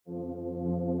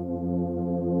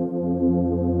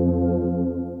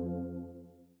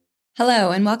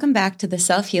Hello, and welcome back to the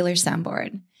Self Healer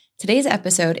Soundboard. Today's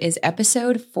episode is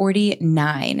episode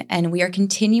 49, and we are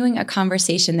continuing a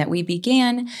conversation that we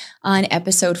began on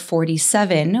episode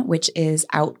 47, which is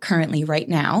out currently right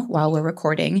now while we're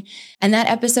recording. And that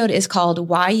episode is called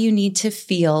Why You Need to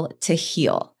Feel to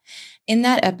Heal. In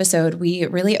that episode, we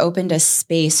really opened a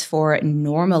space for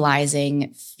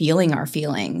normalizing feeling our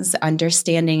feelings,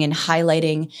 understanding and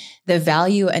highlighting the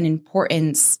value and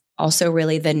importance, also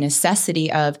really the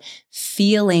necessity of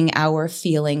feeling our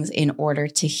feelings in order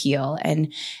to heal.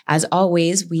 And as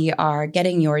always, we are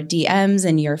getting your DMs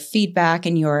and your feedback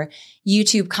and your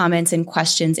YouTube comments and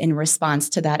questions in response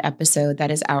to that episode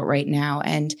that is out right now.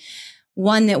 And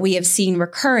one that we have seen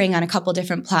recurring on a couple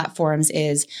different platforms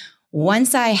is,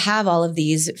 once I have all of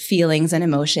these feelings and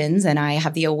emotions and I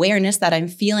have the awareness that I'm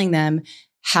feeling them,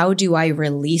 how do I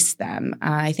release them?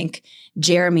 I think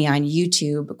Jeremy on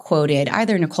YouTube quoted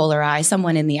either Nicole or I,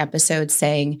 someone in the episode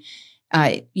saying,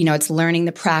 it's learning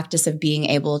the practice of being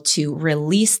able to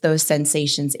release those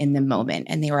sensations in the moment.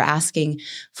 And they were asking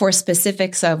for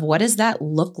specifics of what does that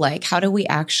look like? How do we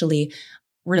actually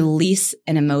release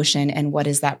an emotion, and what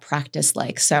is that practice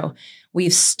like? So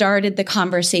we've started the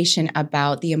conversation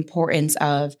about the importance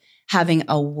of having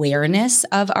awareness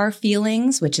of our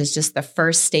feelings, which is just the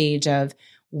first stage of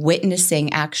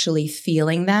witnessing, actually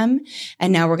feeling them.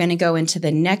 And now we're going to go into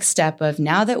the next step of,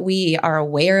 now that we are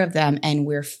aware of them and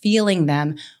we're feeling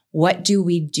them, what do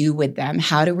we do with them?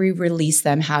 How do we release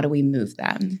them? How do we move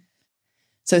them?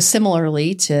 So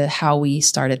similarly to how we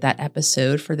started that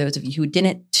episode, for those of you who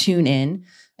didn't tune in,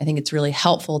 I think it's really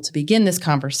helpful to begin this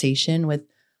conversation with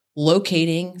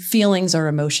locating feelings or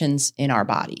emotions in our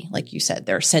body. Like you said,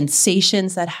 there are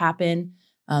sensations that happen.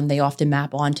 They often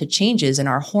map onto changes in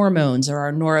our hormones or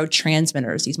our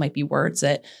neurotransmitters. These might be words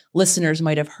that listeners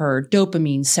might have heard: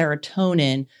 dopamine,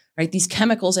 serotonin, right? These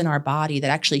chemicals in our body that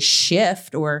actually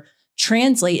shift or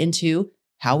translate into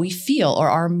how we feel or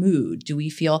our mood. Do we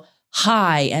feel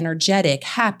high, energetic,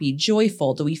 happy,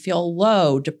 joyful? Do we feel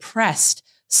low, depressed,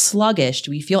 sluggish?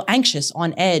 Do we feel anxious,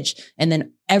 on edge? And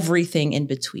then everything in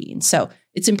between. So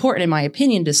it's important, in my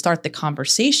opinion, to start the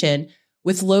conversation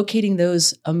with locating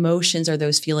those emotions or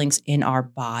those feelings in our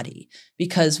body.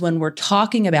 Because when we're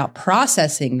talking about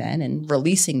processing then and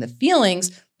releasing the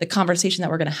feelings, the conversation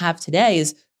that we're going to have today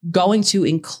is going to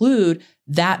include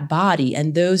that body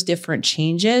and those different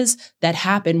changes that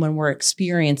happen when we're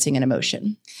experiencing an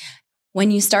emotion. When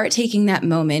you start taking that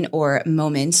moment or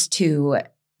moments to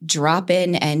drop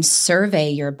in and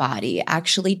survey your body,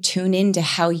 actually tune into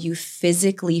how you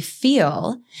physically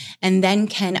feel, and then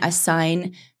can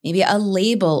assign maybe a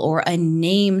label or a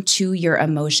name to your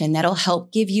emotion that'll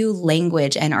help give you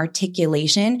language and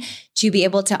articulation to be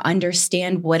able to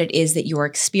understand what it is that you're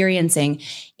experiencing,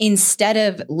 instead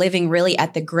of living really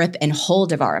at the grip and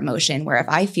hold of our emotion, where if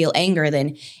I feel anger,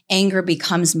 then anger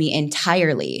becomes me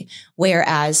entirely.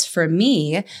 Whereas for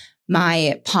me,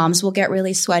 my palms will get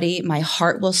really sweaty. My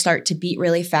heart will start to beat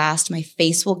really fast. My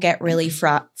face will get really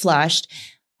flushed.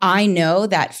 I know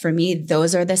that for me,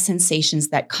 those are the sensations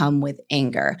that come with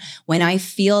anger. When I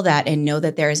feel that and know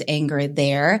that there is anger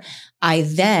there, I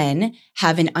then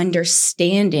have an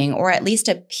understanding, or at least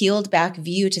a peeled back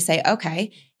view, to say,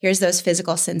 okay, here's those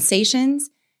physical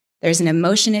sensations. There's an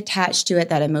emotion attached to it.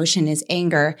 That emotion is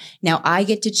anger. Now I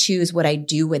get to choose what I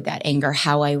do with that anger,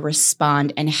 how I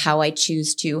respond, and how I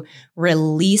choose to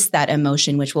release that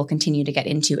emotion, which we'll continue to get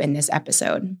into in this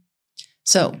episode.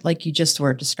 So like you just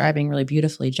were describing really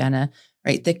beautifully, Jenna,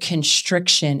 right? The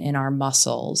constriction in our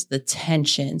muscles, the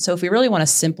tension. So if we really want to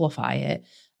simplify it,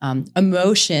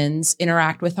 emotions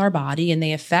interact with our body and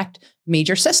they affect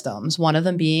major systems, one of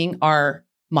them being our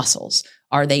muscles.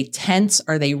 Are they tense?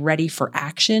 Are they ready for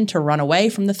action to run away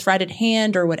from the threat at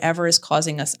hand or whatever is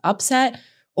causing us upset?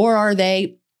 Or are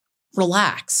they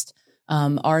relaxed?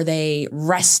 Are they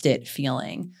rested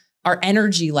feeling? Our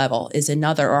energy level is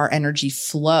another, or our energy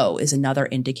flow is another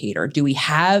indicator. Do we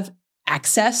have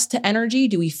access to energy?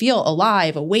 Do we feel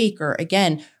alive, awake, or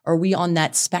again, are we on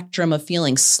that spectrum of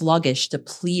feeling sluggish,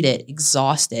 depleted,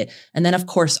 exhausted? And then of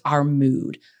course, our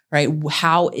mood, right?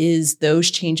 How is those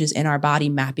changes in our body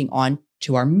mapping on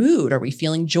to our mood? Are we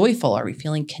feeling joyful? Are we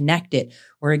feeling connected?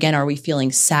 Or again, are we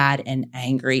feeling sad and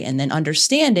angry? And then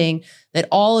understanding that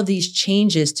all of these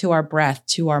changes to our breath,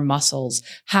 to our muscles,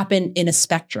 happen in a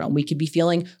spectrum. We could be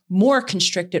feeling more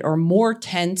constricted or more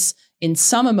tense in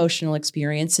some emotional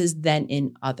experiences than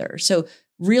in others. So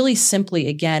really simply,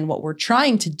 again, what we're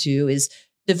trying to do is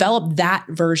develop that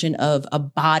version of a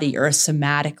body or a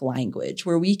somatic language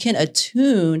where we can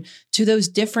attune to those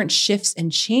different shifts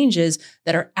and changes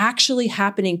that are actually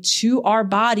happening to our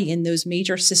body in those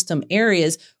major system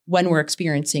areas when we're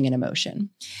experiencing an emotion.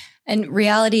 And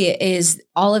reality is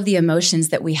all of the emotions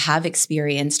that we have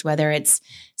experienced, whether it's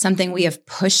something we have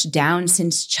pushed down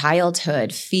since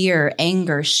childhood, fear,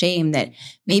 anger, shame that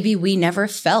maybe we never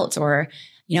felt, or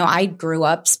I grew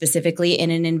up specifically in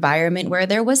an environment where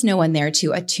there was no one there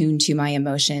to attune to my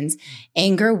emotions.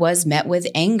 Anger was met with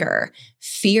anger.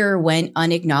 Fear went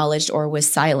unacknowledged or was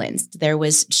silenced. There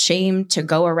was shame to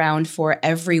go around for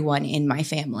everyone in my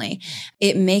family.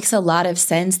 It makes a lot of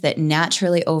sense that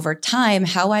naturally over time,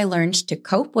 how I learned to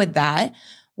cope with that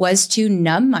was to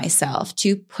numb myself,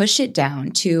 to push it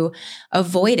down, to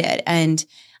avoid it. And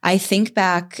I think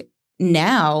back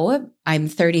now, I'm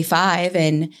 35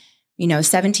 and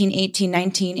 17, 18,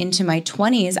 19 into my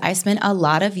 20s, I spent a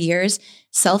lot of years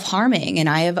self-harming, and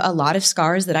I have a lot of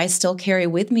scars that I still carry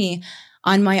with me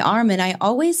on my arm. And I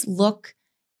always look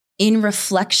in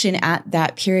reflection at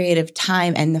that period of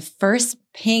time. And the first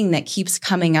ping that keeps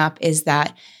coming up is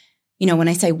that, when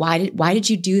I say, why did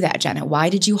you do that, Jenna? Why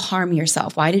did you harm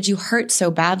yourself? Why did you hurt so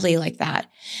badly like that?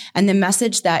 And the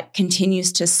message that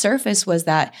continues to surface was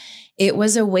that it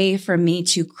was a way for me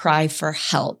to cry for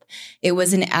help. It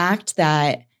was an act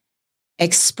that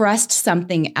expressed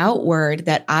something outward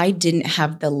that I didn't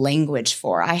have the language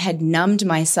for. I had numbed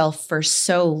myself for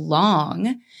so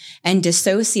long and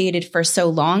dissociated for so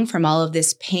long from all of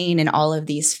this pain and all of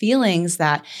these feelings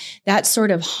that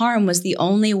sort of harm was the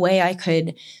only way I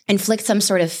could inflict some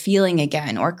sort of feeling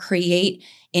again or create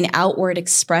an outward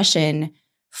expression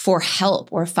for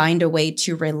help or find a way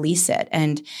to release it.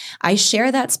 And I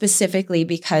share that specifically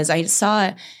because I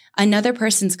saw another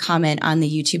person's comment on the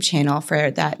YouTube channel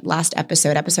for that last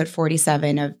episode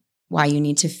 47 of why you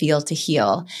need to feel to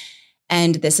heal.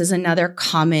 And this is another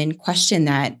common question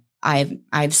that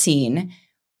I've seen,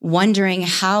 wondering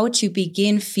how to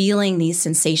begin feeling these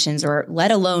sensations, or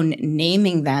let alone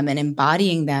naming them and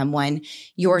embodying them when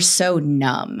you're so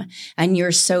numb and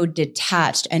you're so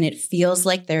detached and it feels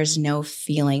like there's no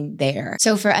feeling there.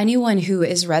 So for anyone who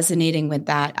is resonating with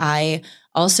that, I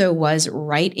also was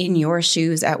right in your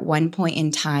shoes at one point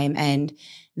in time. And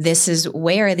this is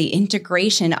where the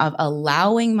integration of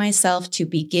allowing myself to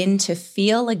begin to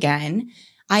feel again,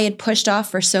 I had pushed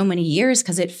off for so many years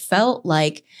because it felt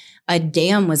like a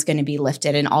dam was going to be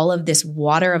lifted and all of this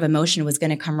water of emotion was going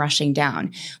to come rushing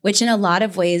down, which in a lot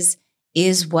of ways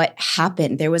is what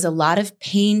happened. There was a lot of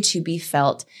pain to be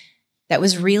felt that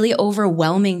was really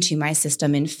overwhelming to my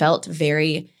system and felt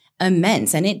very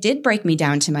immense. And it did break me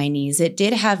down to my knees. It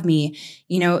did have me,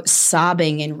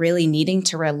 sobbing and really needing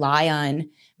to rely on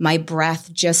my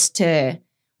breath just to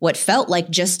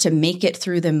make it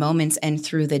through the moments and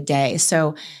through the day.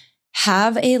 So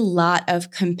have a lot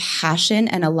of compassion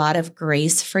and a lot of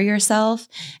grace for yourself,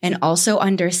 and also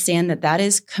understand that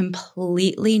is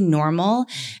completely normal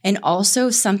and also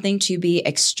something to be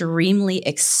extremely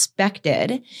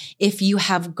expected if you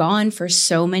have gone for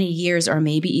so many years or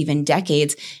maybe even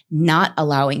decades not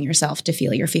allowing yourself to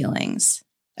feel your feelings.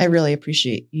 I really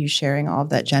appreciate you sharing all of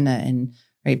that, Jenna,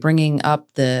 and bringing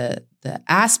up the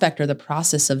aspect or the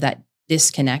process of that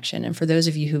disconnection. And for those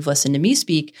of you who've listened to me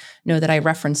speak, know that I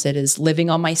reference it as living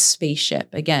on my spaceship.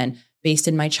 Again, based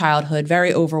in my childhood,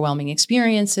 very overwhelming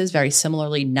experiences, very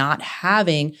similarly not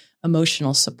having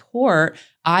emotional support,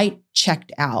 I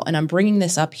checked out. And I'm bringing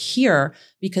this up here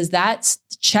because that's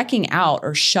checking out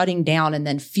or shutting down and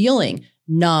then feeling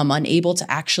numb, unable to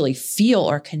actually feel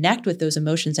or connect with those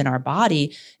emotions in our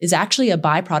body is actually a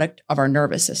byproduct of our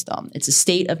nervous system. It's a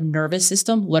state of nervous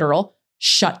system, literal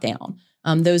shutdown.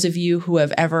 Those of you who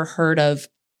have ever heard of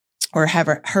or have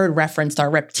heard referenced our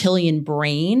reptilian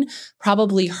brain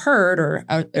probably heard or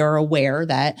are aware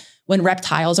that when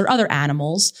reptiles or other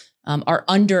animals are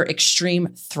under extreme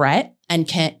threat and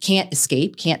can't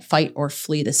escape, can't fight or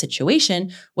flee the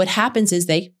situation, what happens is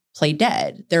they play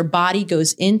dead. Their body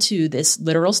goes into this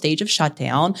literal stage of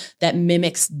shutdown that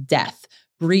mimics death.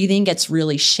 Breathing gets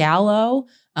really shallow.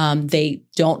 They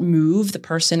don't move. The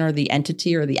person or the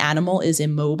entity or the animal is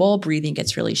immobile. Breathing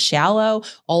gets really shallow.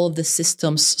 All of the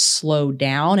systems slow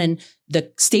down and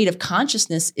the state of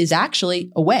consciousness is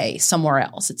actually away somewhere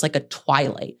else. It's like a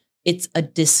twilight. It's a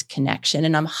disconnection.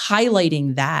 And I'm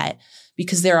highlighting that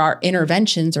because there are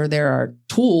interventions or there are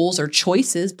tools or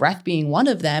choices, breath being one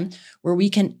of them, where we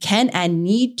can and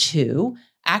need to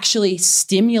actually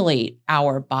stimulate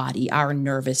our body, our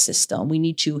nervous system. We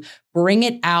need to bring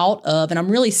it out of, and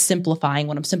I'm really simplifying,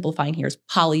 what I'm simplifying here is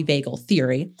polyvagal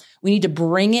theory. We need to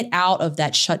bring it out of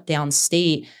that shutdown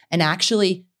state and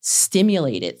actually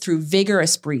stimulate it through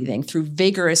vigorous breathing, through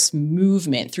vigorous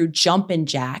movement, through jumping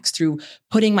jacks, through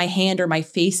putting my hand or my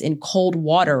face in cold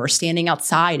water or standing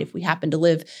outside if we happen to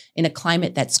live in a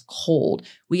climate that's cold.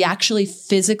 We actually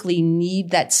physically need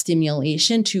that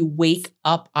stimulation to wake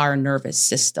up our nervous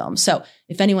system. So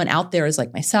if anyone out there is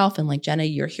like myself and like Jenna,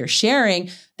 you're here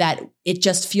sharing that it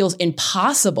just feels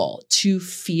impossible to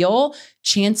feel,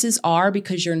 chances are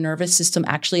because your nervous system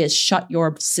actually has shut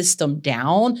your system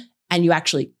down and you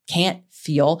actually can't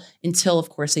feel until, of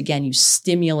course, again, you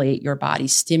stimulate your body,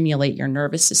 stimulate your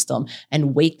nervous system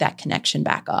and wake that connection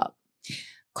back up.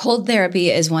 Cold therapy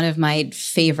is one of my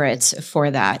favorites for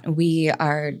that. We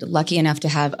are lucky enough to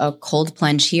have a cold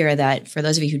plunge here that, for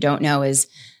those of you who don't know, is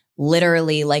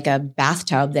literally like a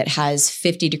bathtub that has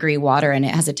 50-degree water and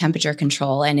it has a temperature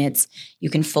control, and you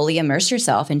can fully immerse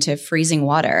yourself into freezing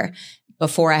water.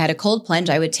 Before I had a cold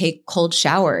plunge, I would take cold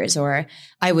showers, or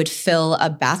I would fill a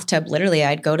bathtub. Literally,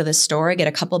 I'd go to the store, get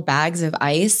a couple bags of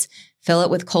ice, fill it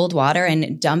with cold water,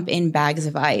 and dump in bags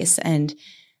of ice. And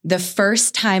the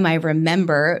first time I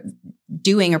remember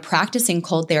doing or practicing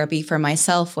cold therapy for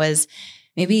myself was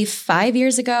maybe 5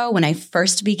 years ago when I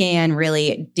first began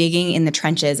really digging in the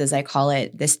trenches, as I call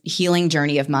it, this healing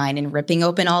journey of mine, and ripping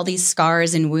open all these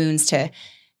scars and wounds to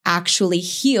actually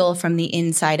heal from the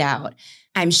inside out.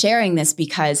 I'm sharing this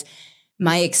because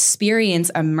my experience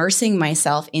immersing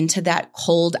myself into that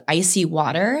cold, icy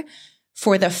water,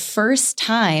 for the first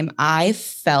time, I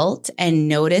felt and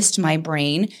noticed my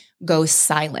brain go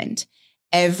silent.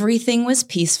 Everything was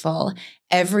peaceful.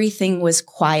 Everything was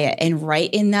quiet. And right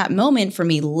in that moment for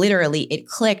me, literally, it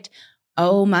clicked.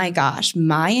 Oh my gosh,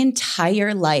 my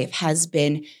entire life has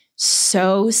been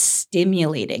so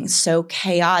stimulating, so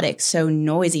chaotic, so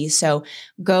noisy, so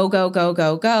go, go, go,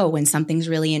 go, go. When something's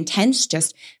really intense,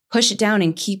 just push it down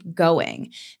and keep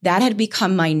going. That had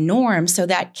become my norm. So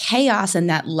that chaos and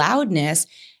that loudness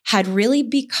had really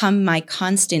become my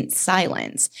constant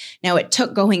silence. Now, it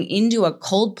took going into a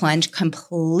cold plunge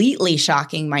completely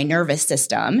shocking my nervous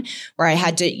system, where I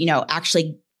had to,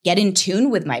 actually get in tune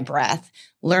with my breath,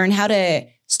 learn how to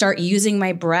start using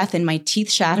my breath and my teeth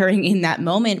shattering in that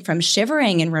moment from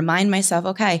shivering, and remind myself,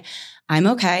 okay, I'm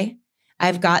okay.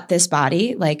 I've got this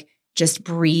body. Like, just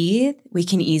breathe. We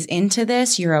can ease into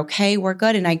this. You're okay. We're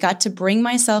good. And I got to bring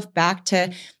myself back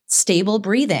to stable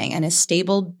breathing and a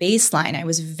stable baseline. I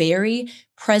was very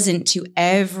present to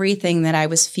everything that I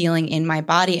was feeling in my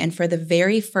body. And for the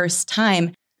very first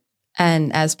time,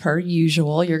 and as per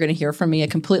usual, you're going to hear from me a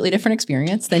completely different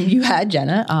experience than you had,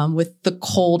 Jenna, with the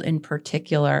cold in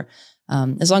particular.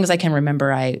 As long as I can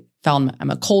remember, I found I'm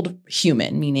a cold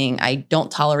human, meaning I don't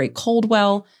tolerate cold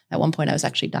well. At one point, I was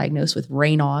actually diagnosed with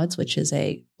Raynaud's, which is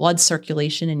a blood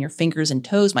circulation in your fingers and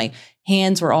toes. My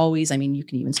hands were always, you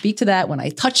can even speak to that. When I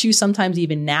touch you, sometimes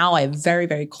even now, I have very,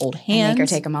 very cold hands. I make her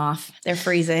take them off. They're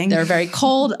freezing. They're very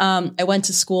cold. I went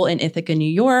to school in Ithaca, New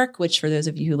York, which for those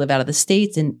of you who live out of the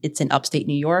States, and it's in upstate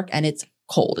New York, and it's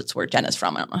cold. It's where Jenna's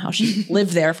from. I don't know how she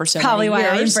lived there for so Probably many years.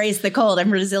 Probably why I embrace the cold.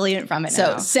 I'm resilient from it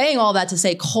now. So saying all that to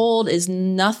say, cold is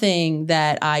nothing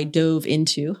that I dove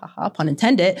into, pun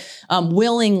intended,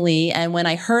 willingly. And when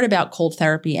I heard about cold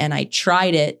therapy and I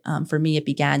tried it, for me, it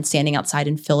began standing outside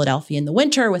in Philadelphia in the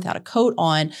winter without a coat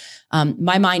on.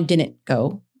 My mind didn't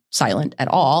go silent at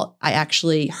all. I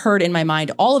actually heard in my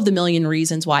mind all of the million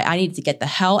reasons why I needed to get the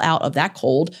hell out of that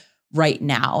cold right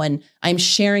now. And I'm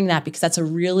sharing that because that's a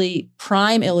really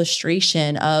prime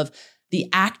illustration of the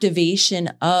activation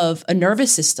of a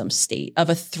nervous system state, of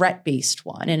a threat-based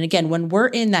one. And again, when we're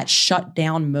in that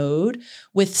shutdown mode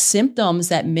with symptoms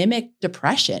that mimic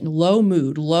depression, low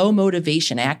mood, low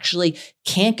motivation, I actually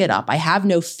can't get up, I have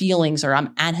no feelings, or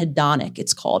I'm anhedonic,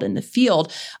 it's called in the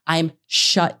field, I'm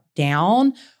shut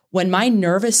down. When my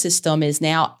nervous system is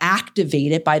now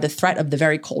activated by the threat of the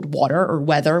very cold water or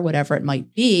weather, whatever it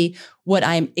might be, what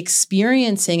I'm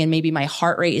experiencing, and maybe my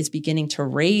heart rate is beginning to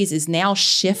raise, is now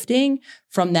shifting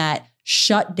from that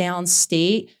shut down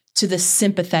state to the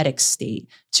sympathetic state,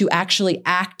 to actually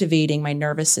activating my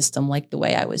nervous system like the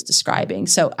way I was describing.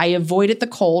 So I avoided the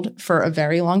cold for a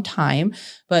very long time,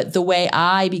 but the way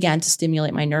I began to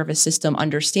stimulate my nervous system,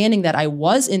 understanding that I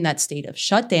was in that state of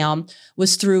shutdown,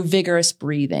 was through vigorous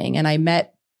breathing. And I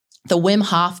met the Wim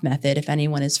Hof method, if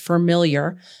anyone is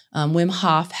familiar. Wim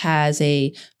Hof has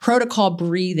a protocol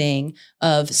breathing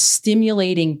of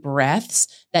stimulating breaths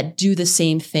that do the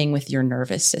same thing with your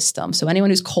nervous system. So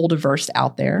anyone who's cold averse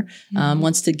out there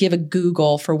wants to give a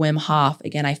Google for Wim Hof.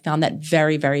 Again, I found that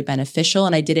very, very beneficial,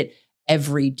 and I did it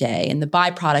every day. And the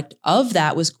byproduct of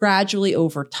that was gradually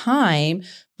over time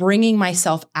bringing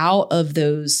myself out of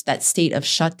that state of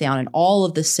shutdown and all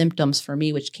of the symptoms for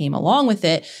me, which came along with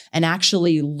it, and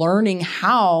actually learning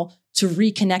how to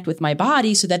reconnect with my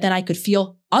body so that then I could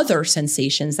feel other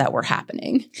sensations that were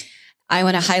happening. I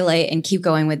want to highlight and keep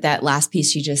going with that last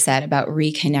piece you just said about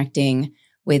reconnecting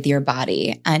with your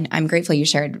body. And I'm grateful you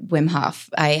shared Wim Hof.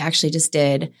 I actually just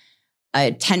did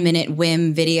a 10-minute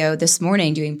Wim video this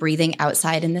morning doing breathing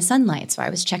outside in the sunlight. So I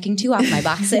was checking 2 off my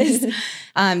boxes.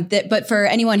 But for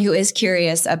anyone who is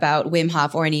curious about Wim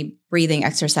Hof or any breathing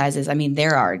exercises, I mean,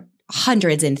 there are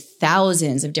hundreds and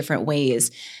thousands of different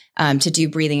ways to do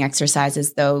breathing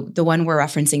exercises, though the one we're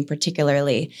referencing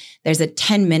particularly, there's a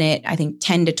 10-minute, I think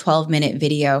 10 to 12-minute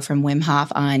video from Wim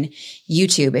Hof on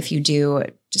YouTube. If you do,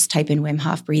 just type in Wim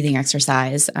Hof breathing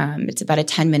exercise. It's about a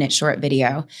 10-minute short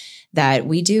video that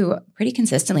we do pretty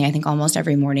consistently, I think almost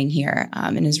every morning here,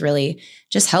 and is really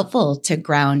just helpful to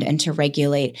ground and to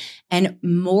regulate. And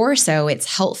more so,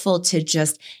 it's helpful to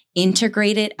just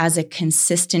integrate it as a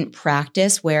consistent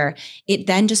practice where it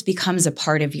then just becomes a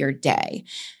part of your day.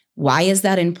 Why is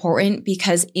that important?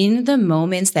 Because in the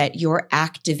moments that you're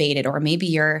activated, or maybe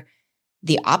you're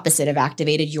the opposite of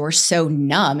activated, you're so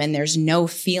numb and there's no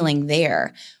feeling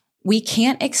there, we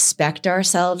can't expect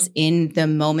ourselves in the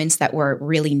moments that we're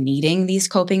really needing these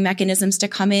coping mechanisms to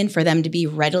come in for them to be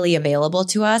readily available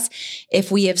to us if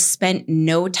we have spent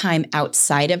no time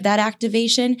outside of that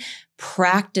activation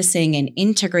practicing and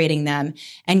integrating them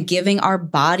and giving our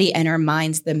body and our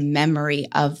minds the memory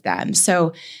of them.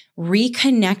 So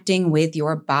reconnecting with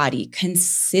your body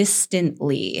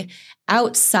consistently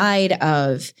outside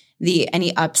of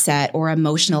any upset or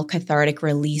emotional cathartic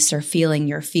release or feeling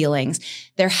your feelings,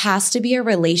 there has to be a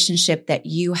relationship that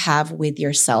you have with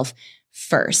yourself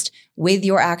first, with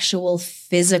your actual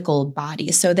physical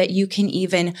body, so that you can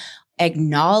even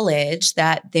acknowledge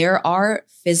that there are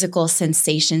physical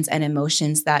sensations and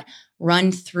emotions that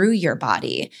run through your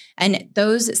body. And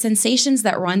those sensations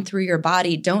that run through your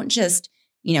body don't just,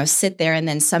 sit there and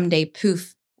then someday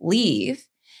poof, leave.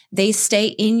 They stay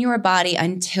in your body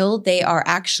until they are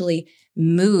actually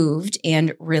moved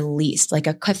and released, like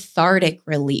a cathartic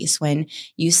release. When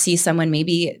you see someone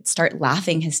maybe start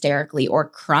laughing hysterically or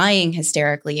crying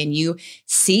hysterically, and you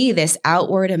see this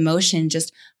outward emotion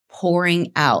just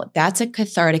pouring out, that's a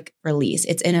cathartic release.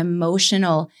 It's an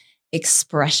emotional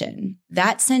expression.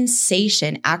 That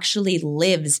sensation actually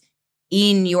lives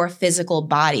in your physical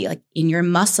body, like in your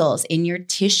muscles, in your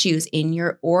tissues, in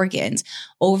your organs.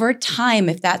 Over time,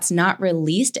 if that's not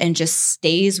released and just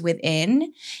stays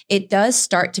within, it does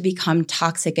start to become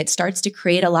toxic. It starts to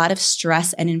create a lot of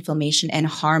stress and inflammation and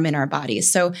harm in our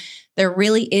bodies. So there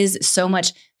really is so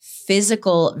much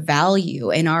physical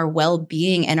value in our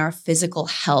well-being and our physical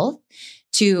health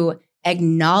to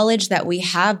acknowledge that we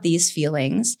have these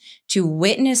feelings, to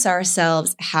witness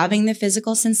ourselves having the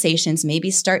physical sensations,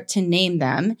 maybe start to name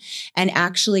them, and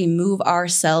actually move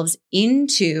ourselves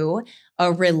into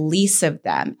a release of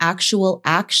them, actual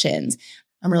actions.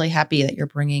 I'm really happy that you're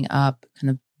bringing up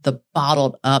kind of the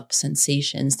bottled up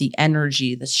sensations, the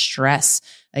energy, the stress,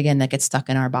 again, that gets stuck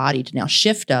in our body, to now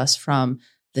shift us from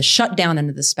the shutdown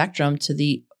end of the spectrum to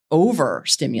the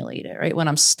overstimulated, right? When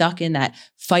I'm stuck in that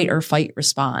fight or fight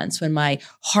response, when my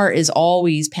heart is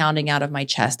always pounding out of my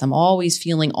chest, I'm always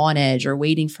feeling on edge or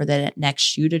waiting for the next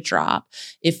shoe to drop.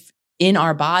 If in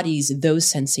our bodies, those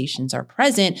sensations are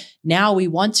present, now we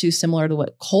want to, similar to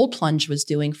what cold plunge was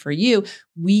doing for you,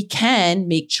 we can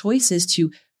make choices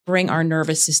to bring our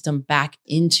nervous system back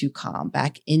into calm,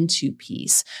 back into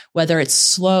peace, whether it's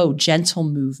slow, gentle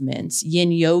movements.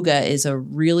 Yin yoga is a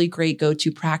really great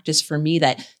go-to practice for me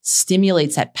that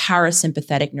stimulates that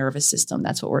parasympathetic nervous system.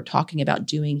 That's what we're talking about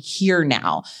doing here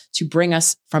now, to bring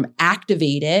us from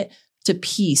activated to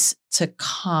peace, to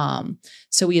calm.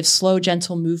 So we have slow,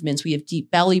 gentle movements. We have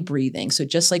deep belly breathing. So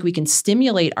just like we can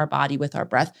stimulate our body with our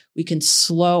breath, we can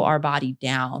slow our body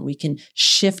down. We can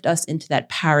shift us into that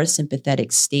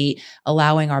parasympathetic state,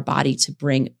 allowing our body to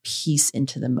bring peace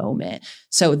into the moment.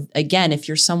 So again, if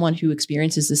you're someone who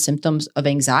experiences the symptoms of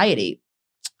anxiety,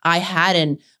 I had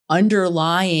an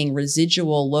underlying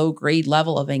residual low-grade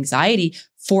level of anxiety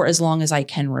for as long as I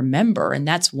can remember. And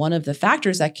that's one of the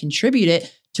factors that contributed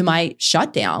to my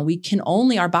shutdown.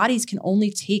 Our bodies can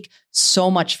only take so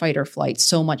much fight or flight,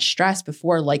 so much stress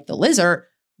before, like the lizard,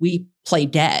 we play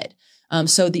dead.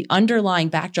 So the underlying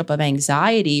backdrop of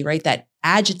anxiety, right, that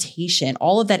agitation,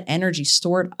 all of that energy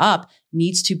stored up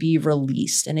needs to be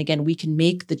released. And again, we can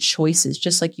make the choices,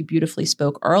 just like you beautifully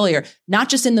spoke earlier, not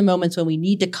just in the moments when we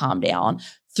need to calm down,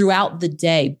 throughout the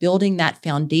day, building that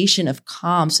foundation of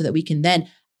calm so that we can then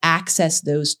access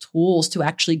those tools to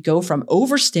actually go from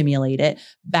overstimulated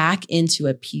back into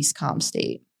a peace, calm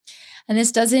state. And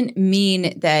this doesn't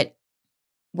mean that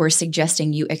we're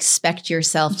suggesting you expect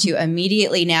yourself to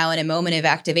immediately now in a moment of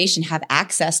activation have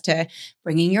access to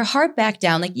bringing your heart back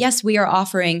down. Like, yes, we are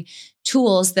offering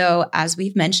tools, though, as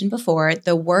we've mentioned before,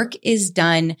 the work is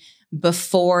done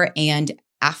before and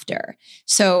after.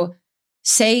 So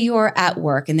say you're at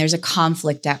work and there's a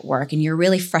conflict at work and you're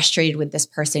really frustrated with this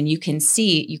person. You can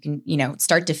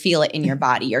start to feel it in your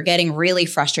body. You're getting really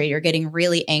frustrated. You're getting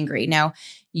really angry. Now,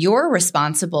 you're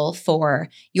responsible for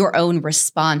your own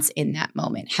response in that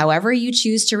moment. However you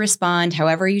choose to respond,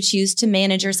 however you choose to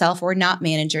manage yourself or not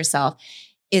manage yourself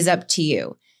is up to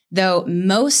you. Though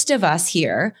most of us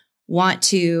here want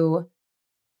to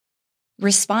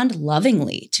respond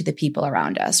lovingly to the people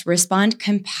around us, respond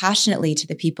compassionately to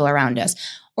the people around us,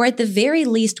 or at the very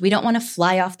least, we don't want to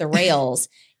fly off the rails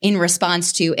in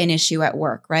response to an issue at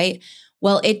work, right?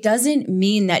 Well, it doesn't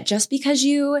mean that just because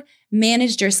you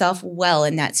managed yourself well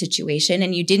in that situation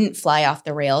and you didn't fly off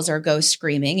the rails or go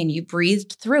screaming and you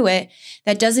breathed through it,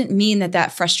 that doesn't mean that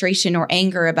that frustration or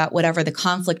anger about whatever the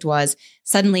conflict was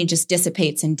suddenly just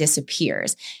dissipates and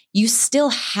disappears. You still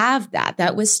have that.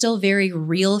 That was still very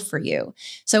real for you.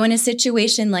 So in a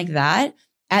situation like that,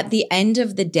 at the end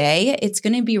of the day, it's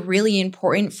going to be really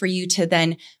important for you to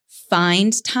then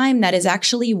find time that is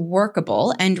actually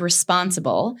workable and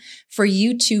responsible for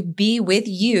you to be with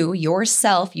you,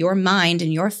 yourself, your mind,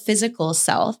 and your physical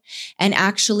self, and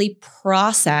actually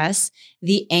process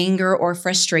the anger or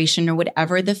frustration or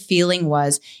whatever the feeling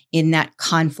was in that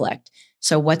conflict.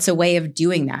 So what's a way of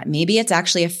doing that? Maybe it's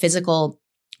actually a physical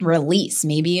release.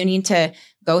 Maybe you need to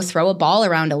go throw a ball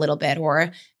around a little bit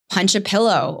or punch a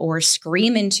pillow or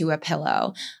scream into a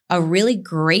pillow. A really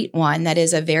great one that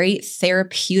is a very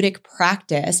therapeutic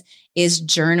practice is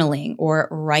journaling or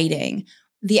writing.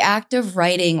 The act of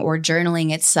writing or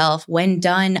journaling itself, when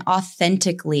done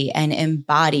authentically and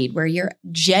embodied, where you're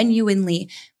genuinely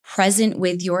present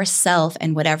with yourself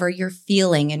and whatever you're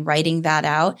feeling and writing that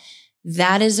out,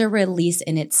 that is a release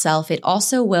in itself. It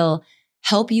also will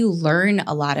help you learn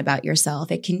a lot about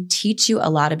yourself. It can teach you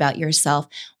a lot about yourself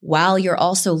while you're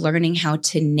also learning how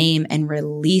to name and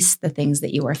release the things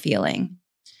that you are feeling.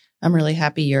 I'm really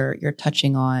happy you're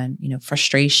touching on,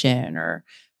 frustration or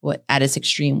what at its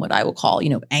extreme, what I will call,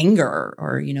 anger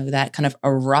or, that kind of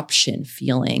eruption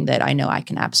feeling that I know I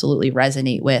can absolutely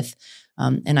resonate with.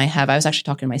 And I was actually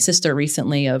talking to my sister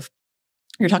recently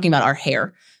you're talking about our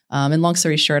hair. And long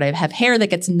story short, I have hair that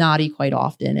gets knotty quite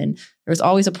often. And there was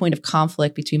always a point of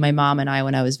conflict between my mom and I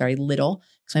when I was very little,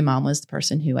 because my mom was the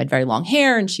person who had very long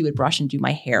hair and she would brush and do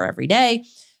my hair every day.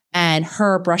 And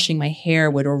her brushing my hair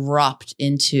would erupt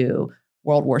into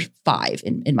World War V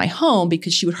in my home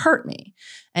because she would hurt me.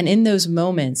 And in those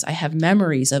moments, I have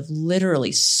memories of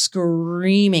literally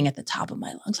screaming at the top of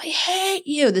my lungs, I hate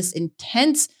you, this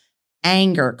intense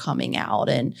anger coming out.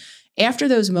 And after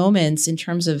those moments, in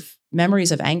terms of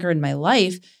memories of anger in my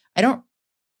life, I don't,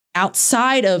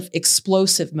 outside of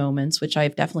explosive moments, which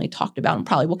I've definitely talked about and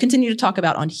probably will continue to talk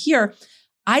about on here,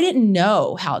 I didn't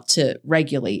know how to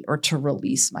regulate or to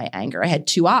release my anger. I had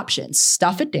two options: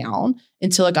 stuff it down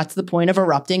until it got to the point of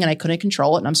erupting and I couldn't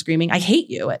control it. And I'm screaming, I hate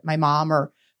you, at my mom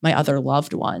or my other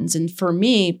loved ones. And for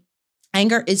me,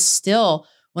 anger is still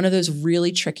one of those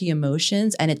really tricky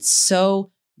emotions. And it's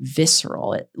so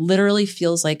visceral. It literally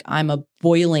feels like I'm a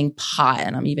boiling pot.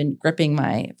 And I'm even gripping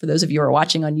for those of you who are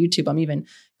watching on YouTube, I'm even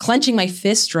clenching my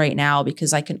fist right now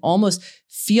because I can almost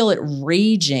feel it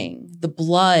raging, the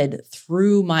blood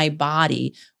through my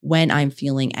body when I'm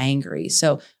feeling angry.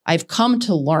 So I've come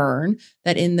to learn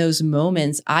that in those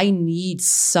moments, I need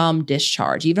some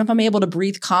discharge. Even if I'm able to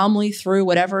breathe calmly through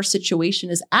whatever situation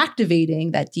is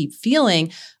activating that deep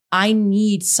feeling, I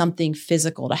need something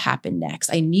physical to happen next.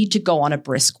 I need to go on a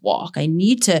brisk walk. I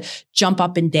need to jump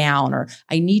up and down, or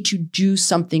I need to do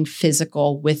something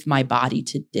physical with my body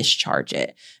to discharge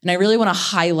it. And I really want to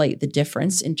highlight the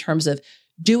difference in terms of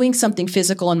doing something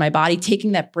physical in my body,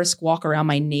 taking that brisk walk around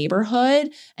my neighborhood,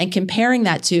 and comparing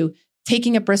that to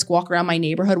taking a brisk walk around my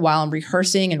neighborhood while I'm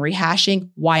rehearsing and rehashing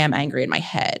why I'm angry in my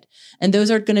head. And those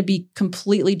are going to be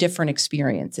completely different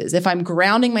experiences. If I'm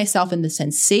grounding myself in the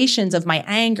sensations of my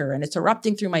anger and it's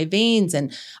erupting through my veins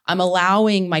and I'm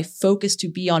allowing my focus to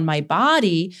be on my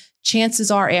body,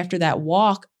 chances are after that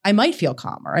walk, I might feel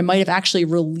calmer. I might have actually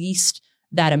released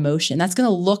that emotion. That's going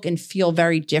to look and feel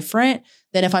very different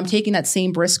than if I'm taking that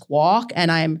same brisk walk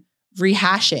and I'm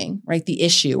rehashing, right, the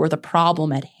issue or the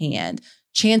problem at hand.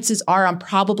 Chances are I'm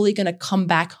probably going to come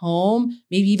back home,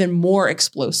 maybe even more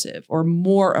explosive or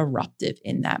more eruptive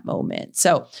in that moment.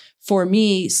 So for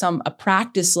me, a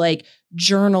practice like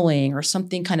journaling or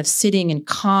something kind of sitting and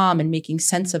calm and making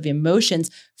sense of emotions,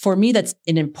 for me, that's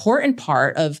an important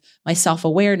part of my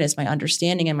self-awareness, my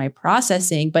understanding and my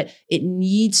processing, but it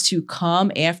needs to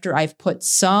come after I've put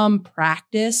some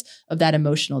practice of that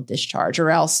emotional discharge,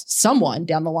 or else someone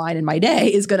down the line in my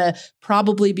day is going to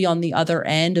probably be on the other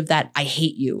end of that I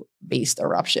hate you based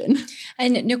eruption.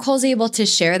 And Nicole's able to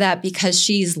share that because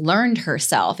she's learned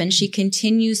herself and she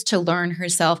continues to learn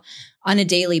herself on a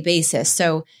daily basis.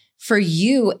 So for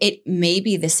you, it may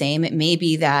be the same. It may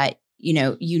be that,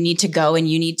 you need to go and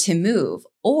you need to move,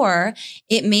 or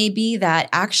it may be that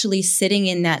actually sitting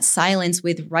in that silence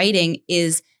with writing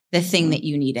is the thing that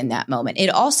you need in that moment. It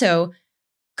also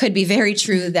could be very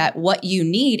true that what you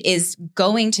need is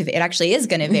it actually is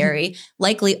going to vary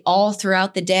likely all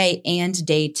throughout the day and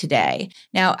day to day.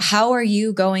 Now, how are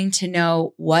you going to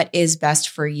know what is best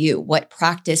for you? What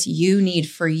practice you need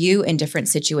for you in different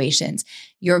situations?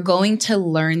 You're going to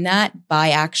learn that by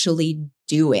actually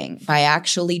doing, by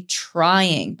actually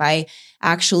trying, by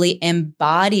actually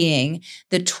embodying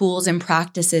the tools and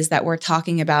practices that we're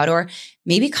talking about, or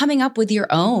maybe coming up with your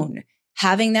own.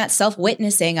 Having that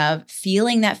self-witnessing of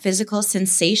feeling that physical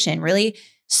sensation, really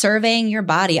surveying your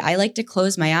body. I like to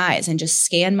close my eyes and just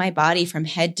scan my body from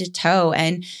head to toe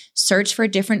and search for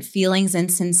different feelings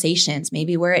and sensations,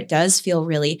 maybe where it does feel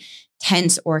really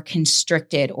tense or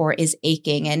constricted or is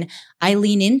aching. And I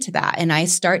lean into that and I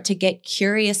start to get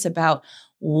curious about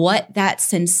what that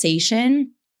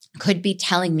sensation could be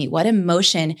telling me, what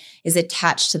emotion is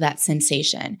attached to that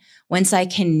sensation. Once I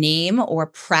can name or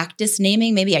practice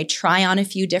naming, maybe I try on a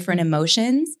few different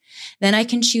emotions, then I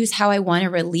can choose how I want to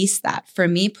release that. For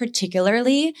me,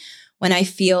 particularly when I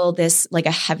feel this like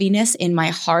a heaviness in my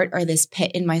heart or this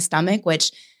pit in my stomach,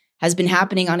 which has been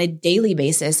happening on a daily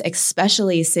basis,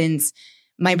 especially since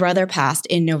my brother passed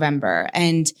in November.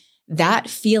 And that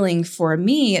feeling for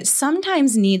me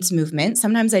sometimes needs movement.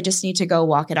 Sometimes I just need to go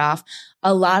walk it off.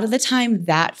 A lot of the time,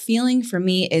 that feeling for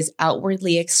me is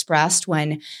outwardly expressed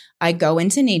when I go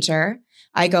into nature,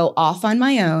 I go off on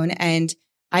my own, and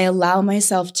I allow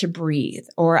myself to breathe,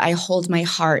 or I hold my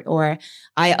heart, or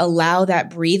I allow that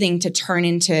breathing to turn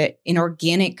into an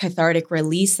organic cathartic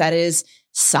release that is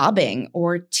sobbing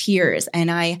or tears.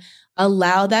 And I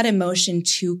allow that emotion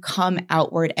to come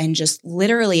outward and just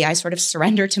literally, I sort of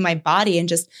surrender to my body and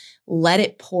just let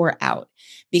it pour out,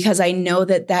 because I know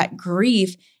that that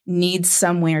grief needs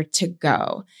somewhere to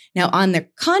go. Now, on the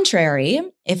contrary,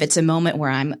 if it's a moment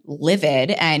where I'm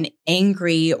livid and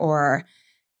angry or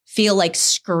feel like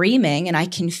screaming and I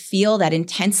can feel that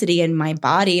intensity in my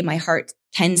body, my heart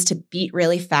tends to beat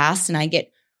really fast and I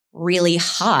get really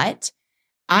hot,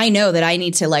 I know that I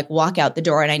need to walk out the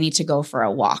door and I need to go for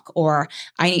a walk, or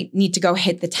I need to go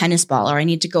hit the tennis ball, or I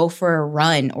need to go for a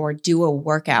run or do a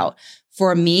workout.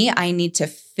 For me, I need to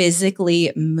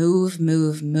physically move,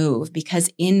 because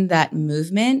in that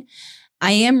movement,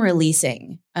 I am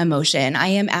releasing emotion. I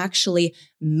am actually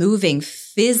moving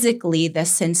physically the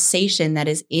sensation that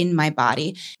is in my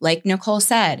body. Like Nicole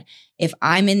said, if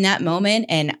I'm in that moment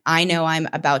and I know I'm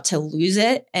about to lose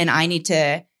it and I need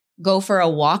to go for a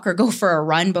walk or go for a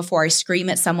run before I scream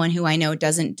at someone who I know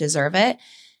doesn't deserve it,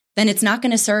 then it's not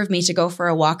going to serve me to go for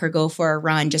a walk or go for a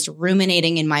run, just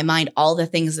ruminating in my mind all the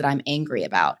things that I'm angry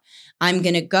about. I'm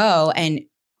going to go and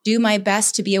do my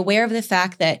best to be aware of the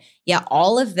fact that, yeah,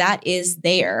 all of that is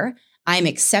there. I'm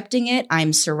accepting it.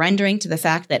 I'm surrendering to the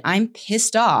fact that I'm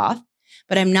pissed off,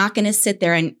 but I'm not going to sit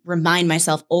there and remind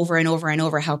myself over and over and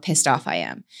over how pissed off I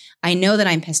am. I know that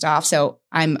I'm pissed off. So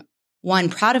I'm, one,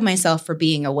 proud of myself for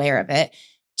being aware of it.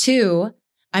 Two,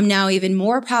 I'm now even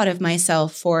more proud of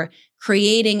myself for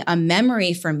creating a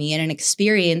memory for me and an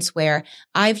experience where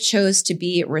I've chose to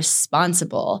be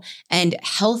responsible and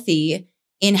healthy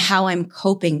in how I'm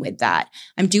coping with that.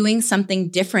 I'm doing something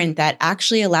different that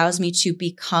actually allows me to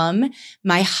become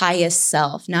my highest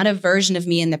self, not a version of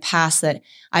me in the past that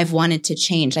I've wanted to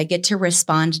change. I get to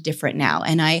respond different now,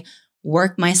 and I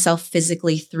work myself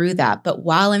physically through that. But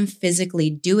while I'm physically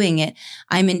doing it,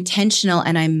 I'm intentional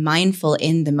and I'm mindful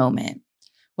in the moment.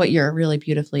 What you're really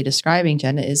beautifully describing,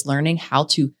 Jenna, is learning how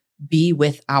to be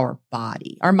with our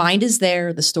body. Our mind is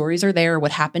there. The stories are there.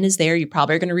 What happened is there. You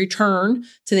probably are going to return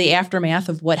to the aftermath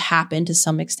of what happened to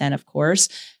some extent, of course.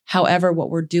 However,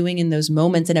 what we're doing in those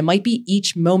moments, and it might be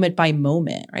each moment by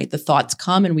moment, right? The thoughts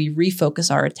come and we refocus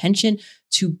our attention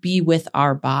to be with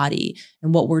our body.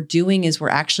 And what we're doing is we're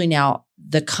actually now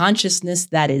the consciousness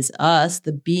that is us,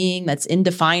 the being that's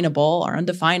indefinable or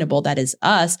undefinable that is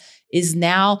us, is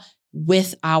now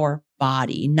with our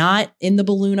body, not in the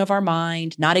balloon of our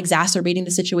mind, not exacerbating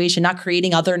the situation, not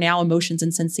creating other now emotions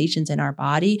and sensations in our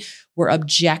body. We're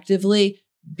objectively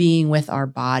being with our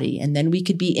body. And then we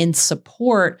could be in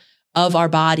support of our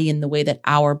body in the way that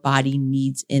our body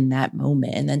needs in that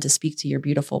moment. And then to speak to your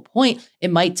beautiful point,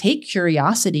 it might take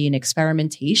curiosity and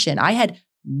experimentation. I had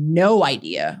no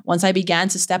idea. Once I began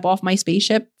to step off my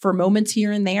spaceship for moments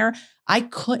here and there, I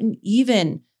couldn't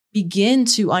even begin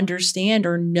to understand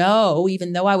or know,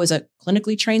 even though I was a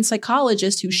clinically trained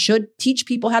psychologist who should teach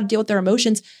people how to deal with their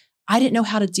emotions, I didn't know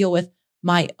how to deal with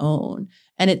my own.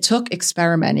 And it took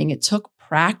experimenting. It took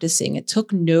practicing. It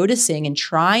took noticing and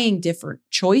trying different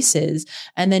choices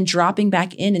and then dropping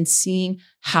back in and seeing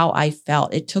how I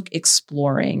felt. It took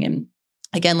exploring. And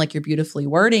again, like you're beautifully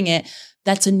wording it,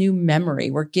 that's a new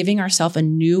memory. We're giving ourselves a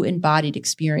new embodied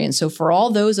experience. So for all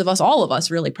those of us, all of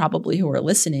us really probably who are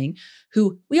listening,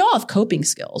 who we all have coping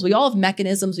skills. We all have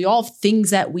mechanisms. We all have things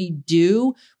that we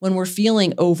do when we're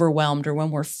feeling overwhelmed or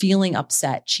when we're feeling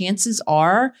upset. Chances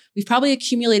are we've probably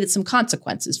accumulated some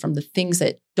consequences from the things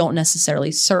that don't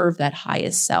necessarily serve that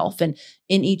highest self. And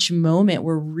in each moment,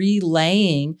 we're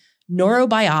relaying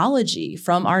neurobiology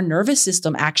from our nervous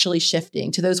system actually shifting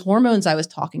to those hormones I was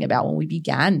talking about when we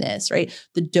began this, right?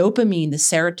 The dopamine, the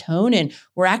serotonin,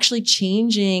 we're actually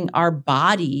changing our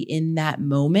body in that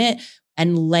moment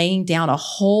and laying down a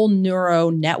whole neuro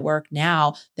network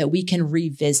now that we can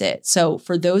revisit. So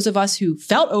for those of us who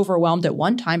felt overwhelmed at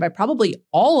one time by probably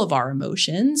all of our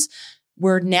emotions,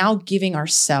 we're now giving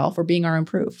ourselves, or being our own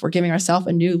proof, we're giving ourselves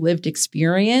a new lived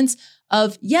experience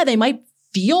of, yeah, they might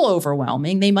feel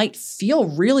overwhelming. They might feel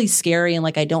really scary and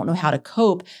like, I don't know how to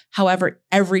cope. However,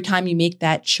 every time you make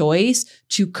that choice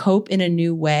to cope in a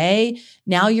new way,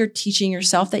 now you're teaching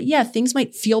yourself that, yeah, things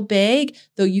might feel big,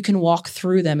 though you can walk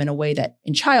through them in a way that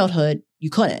in childhood you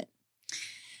couldn't.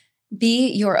 Be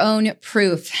your own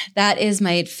proof. That is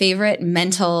my favorite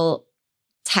mental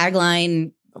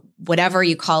tagline, whatever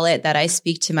you call it, that I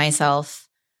speak to myself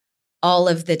all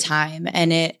of the time.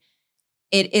 And it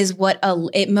is what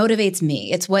it motivates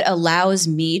me. It's what allows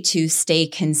me to stay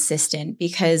consistent,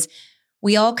 because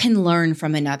we all can learn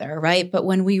from another, right? But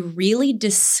when we really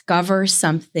discover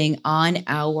something on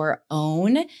our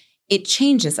own, it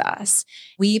changes us.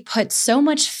 We put so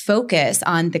much focus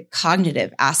on the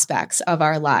cognitive aspects of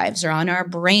our lives, or on our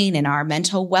brain and our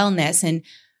mental wellness. And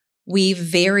we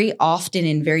very often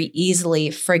and very easily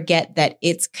forget that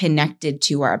it's connected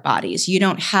to our bodies. You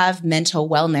don't have mental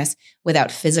wellness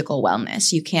without physical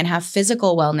wellness. You can't have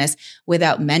physical wellness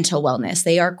without mental wellness.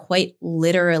 They are quite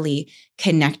literally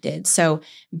connected. So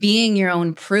being your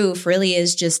own proof really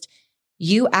is just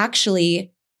you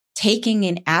actually taking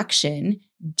an action,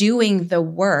 doing the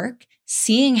work,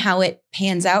 seeing how it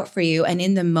pans out for you. And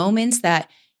in the moments that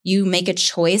you make a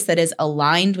choice that is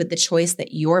aligned with the choice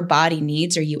that your body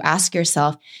needs, or you ask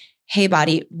yourself, hey,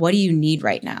 body, what do you need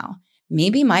right now?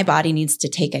 Maybe my body needs to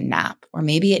take a nap, or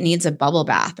maybe it needs a bubble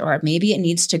bath, or maybe it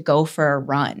needs to go for a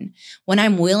run. When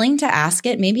I'm willing to ask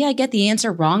it, maybe I get the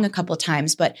answer wrong a couple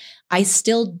times, but I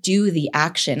still do the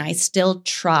action. I still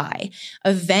try.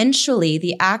 Eventually,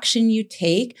 the action you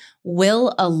take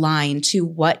will align to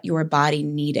what your body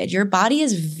needed. Your body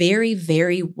is very,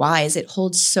 very wise. It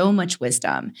holds so much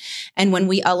wisdom. And when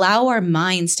we allow our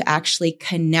minds to actually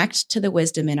connect to the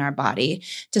wisdom in our body,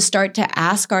 to start to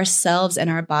ask ourselves and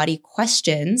our body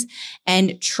questions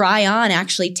and try on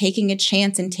actually taking a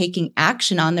chance and taking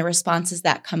action on the responses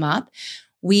that come up,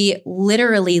 we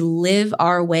literally live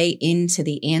our way into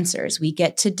the answers. We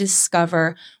get to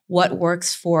discover what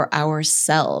works for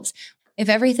ourselves. If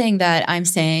everything that I'm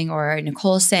saying or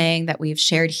Nicole's saying that we've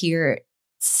shared here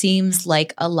seems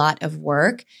like a lot of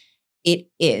work, it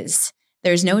is.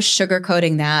 There's no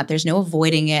sugarcoating that. There's no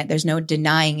avoiding it. There's no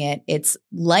denying it. It's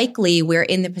likely we're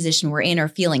in the position we're in or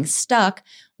feeling stuck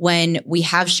when we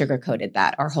have sugarcoated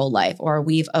that our whole life, or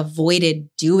we've avoided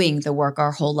doing the work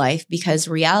our whole life, because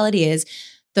reality is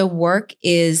the work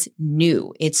is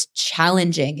new. It's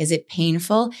challenging. Is it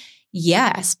painful?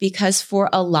 Yes, because for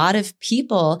a lot of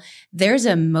people, there's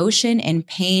emotion and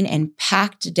pain and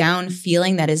packed down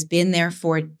feeling that has been there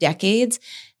for decades,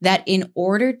 that in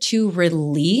order to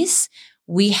release,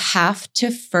 we have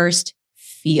to first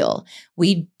feel.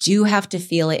 We do have to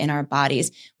feel it in our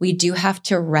bodies. We do have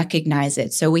to recognize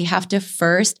it. So we have to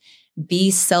first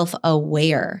be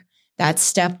self-aware. That's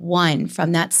step one.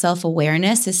 From that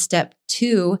self-awareness is step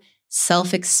two,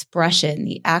 self-expression,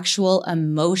 the actual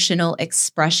emotional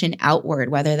expression outward,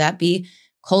 whether that be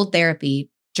cold therapy,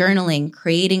 journaling,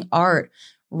 creating art,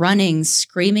 running,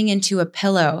 screaming into a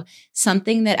pillow,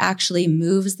 something that actually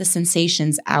moves the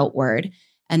sensations outward.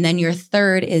 And then your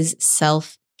third is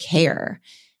self-care.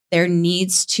 There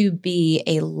needs to be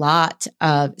a lot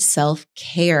of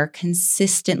self-care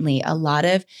consistently, a lot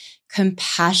of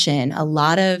compassion, a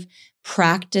lot of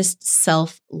practiced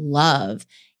self-love,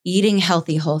 eating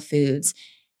healthy whole foods,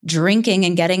 drinking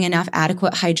and getting enough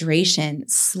adequate hydration,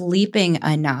 sleeping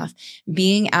enough,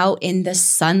 being out in the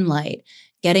sunlight,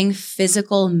 getting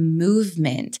physical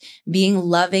movement, being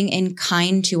loving and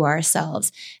kind to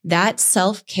ourselves. That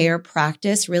self-care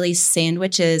practice really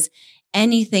sandwiches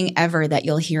anything ever that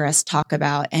you'll hear us talk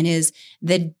about and is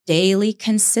the daily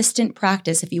consistent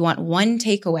practice. If you want one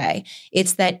takeaway,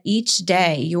 it's that each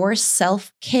day your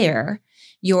self-care,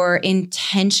 your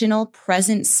intentional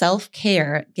present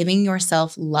self-care, giving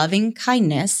yourself loving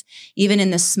kindness, even in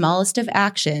the smallest of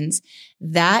actions,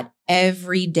 that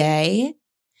every day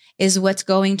is what's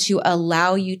going to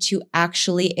allow you to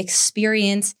actually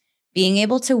experience being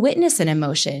able to witness an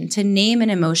emotion, to name an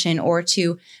emotion, or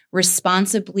to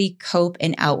responsibly cope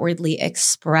and outwardly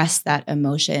express that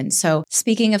emotion. So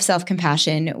speaking of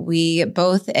self-compassion, we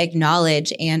both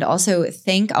acknowledge and also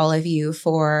thank all of you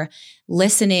for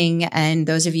listening and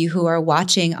those of you who are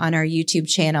watching on our YouTube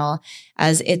channel,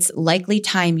 as it's likely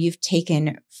time you've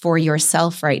taken for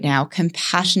yourself right now,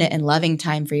 compassionate and loving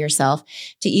time for yourself,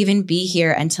 to even be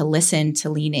here and to listen, to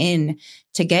lean in,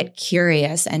 to get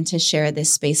curious and to share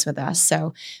this space with us.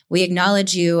 So we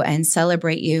acknowledge you and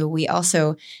celebrate you. We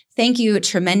also thank you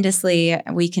tremendously.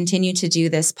 We continue to do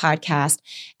this podcast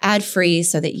ad-free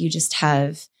so that you just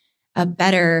have a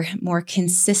better, more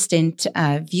consistent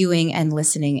viewing and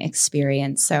listening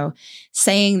experience. So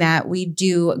saying that, we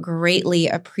do greatly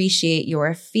appreciate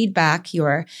your feedback,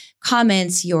 your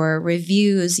comments, your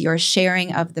reviews, your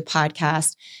sharing of the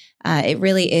podcast. It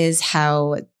really is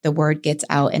how the word gets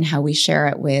out and how we share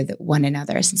it with one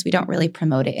another, since we don't really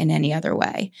promote it in any other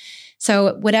way.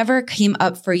 So whatever came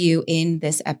up for you in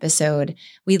this episode,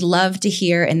 we'd love to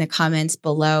hear in the comments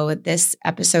below. This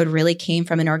episode really came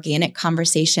from an organic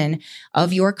conversation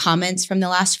of your comments from the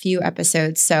last few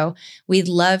episodes. So we'd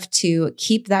love to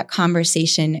keep that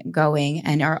conversation going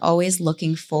and are always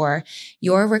looking for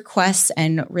your requests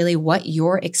and really what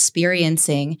you're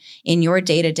experiencing in your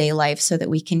day-to-day life so that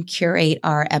we can curate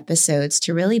our episodes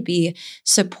to really be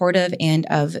supportive and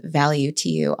of value to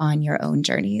you on your own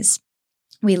journeys.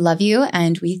 We love you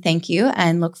and we thank you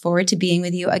and look forward to being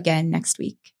with you again next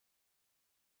week.